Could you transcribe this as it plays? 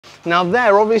Now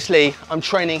there, obviously, I'm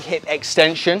training hip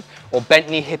extension or bent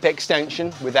knee hip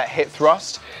extension with that hip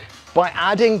thrust. By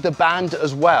adding the band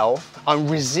as well, I'm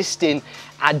resisting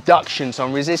adduction. So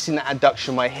I'm resisting the adduction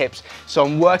of my hips. So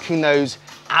I'm working those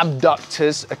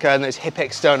abductors, okay, and those hip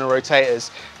external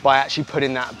rotators by actually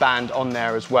putting that band on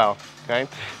there as well, okay?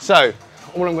 So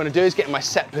all I'm gonna do is get in my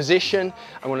set position.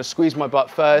 I'm gonna squeeze my butt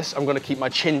first. I'm gonna keep my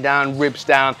chin down, ribs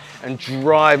down, and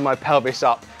drive my pelvis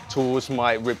up towards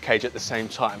my rib cage at the same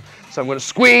time. So I'm gonna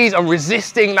squeeze, I'm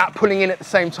resisting that pulling in at the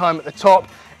same time at the top,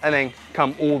 and then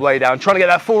come all the way down. Trying to get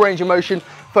that full range of motion,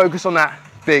 focus on that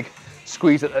big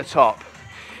squeeze at the top.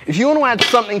 If you want to add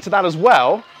something to that as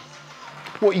well,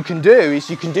 what you can do is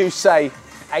you can do, say,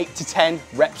 8 to 10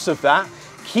 reps of that.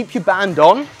 Keep your band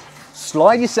on,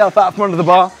 slide yourself out from under the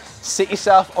bar, sit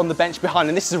yourself on the bench behind,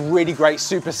 and this is a really great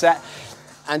superset.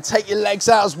 And take your legs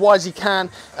out as wide as you can,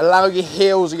 allow your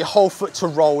heels or your whole foot to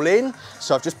roll in.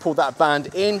 So I've just pulled that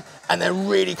band in and then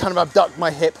really kind of abduct my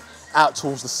hip out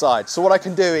towards the side. So what I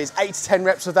can do is 8 to 10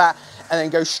 reps of that and then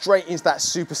go straight into that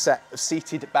superset of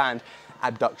seated band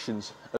abductions.